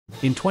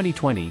In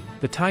 2020,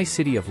 the Thai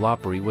city of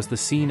Lopburi was the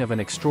scene of an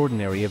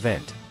extraordinary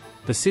event.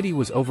 The city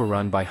was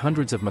overrun by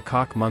hundreds of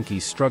macaque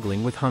monkeys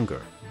struggling with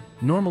hunger.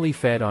 Normally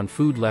fed on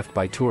food left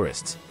by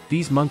tourists,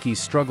 these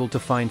monkeys struggled to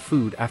find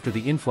food after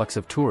the influx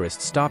of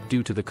tourists stopped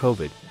due to the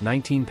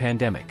COVID-19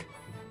 pandemic.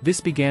 This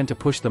began to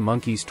push the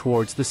monkeys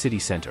towards the city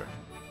center.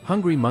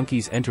 Hungry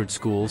monkeys entered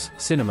schools,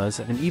 cinemas,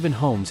 and even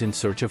homes in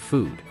search of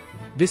food.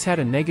 This had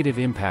a negative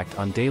impact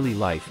on daily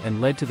life and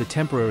led to the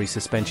temporary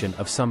suspension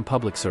of some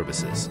public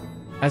services.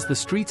 As the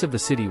streets of the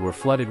city were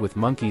flooded with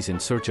monkeys in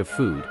search of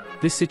food,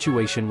 this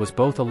situation was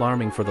both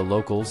alarming for the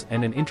locals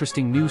and an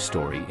interesting news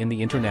story in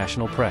the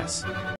international press.